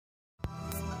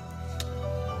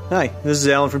Hi, this is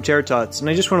Alan from Terra Tots, and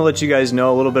I just want to let you guys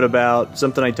know a little bit about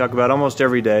something I talk about almost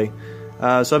every day.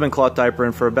 So I've been cloth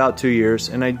diapering for about 2 years,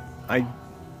 and I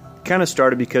kind of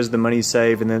started because the money's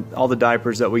saved, and then all the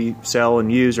diapers that we sell and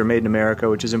use are made in America,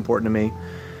 which is important to me.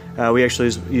 We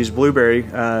actually use Blueberry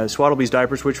Swaddlebee's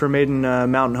diapers, which were made in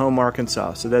Mountain Home,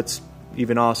 Arkansas, so that's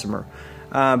even awesomer.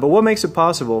 But what makes it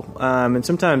possible, and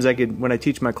sometimes when I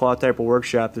teach my cloth diaper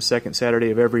workshop the second Saturday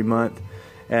of every month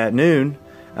at noon,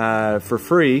 for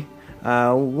free.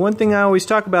 One thing I always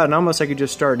talk about, and almost I could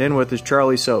just start in with, is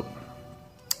Charlie soap.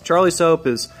 Charlie soap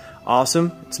is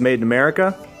awesome. It's made in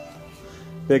America.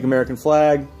 Big American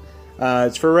flag.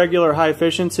 It's for regular, high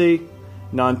efficiency,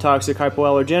 non-toxic,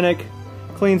 hypoallergenic.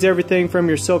 Cleans everything from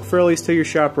your silk frillies to your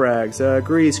shop rags.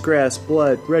 Grease, grass,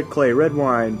 blood, red clay, red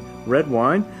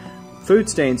wine, food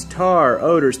stains, tar,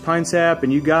 odors, pine sap,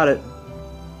 and you got it.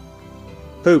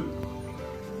 Poop.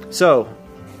 So,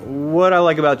 what I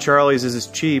like about Charlie's is it's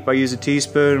cheap. I use a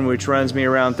teaspoon, which runs me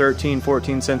around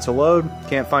 13-14 cents a load.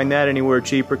 Can't find that anywhere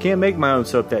cheaper. Can't make my own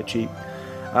soap that cheap.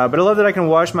 But I love that I can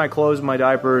wash my clothes, my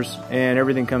diapers, and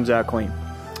everything comes out clean.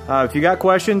 If you got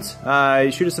questions,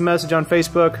 shoot us a message on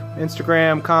Facebook,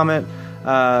 Instagram, comment,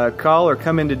 call, or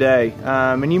come in today.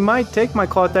 And you might take my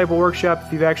cloth diaper workshop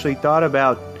if you've actually thought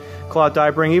about cloth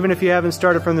diapering, even if you haven't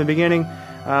started from the beginning.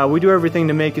 We do everything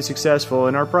to make you successful,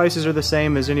 and our prices are the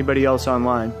same as anybody else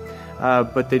online,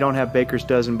 but they don't have Baker's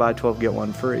Dozen buy 12 get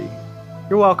one free.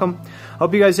 You're welcome.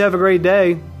 Hope you guys have a great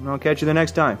day, and I'll catch you the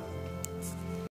next time.